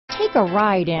Take a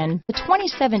ride in the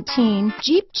 2017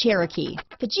 Jeep Cherokee.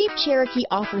 The Jeep Cherokee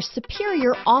offers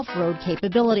superior off-road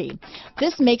capability.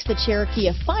 This makes the Cherokee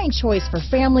a fine choice for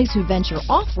families who venture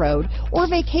off-road or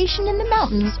vacation in the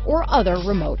mountains or other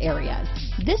remote areas.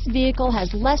 This vehicle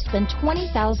has less than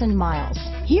 20,000 miles.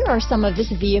 Here are some of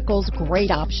this vehicle's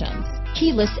great options: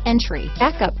 keyless entry,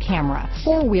 backup camera,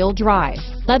 four-wheel drive,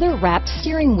 leather-wrapped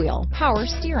steering wheel, power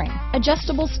steering,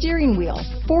 adjustable steering wheel,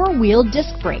 four-wheel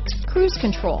disc brakes, cruise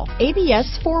control,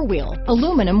 ABS four-wheel,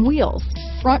 aluminum wheels,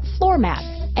 front floor mats,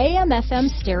 AM/FM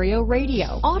stereo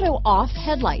radio, auto-off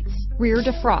headlights, rear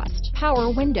defrost,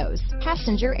 power windows,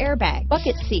 passenger airbag,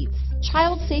 bucket seats,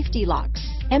 child safety locks,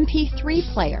 MP3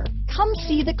 player. Come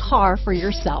see the car for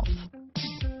yourself.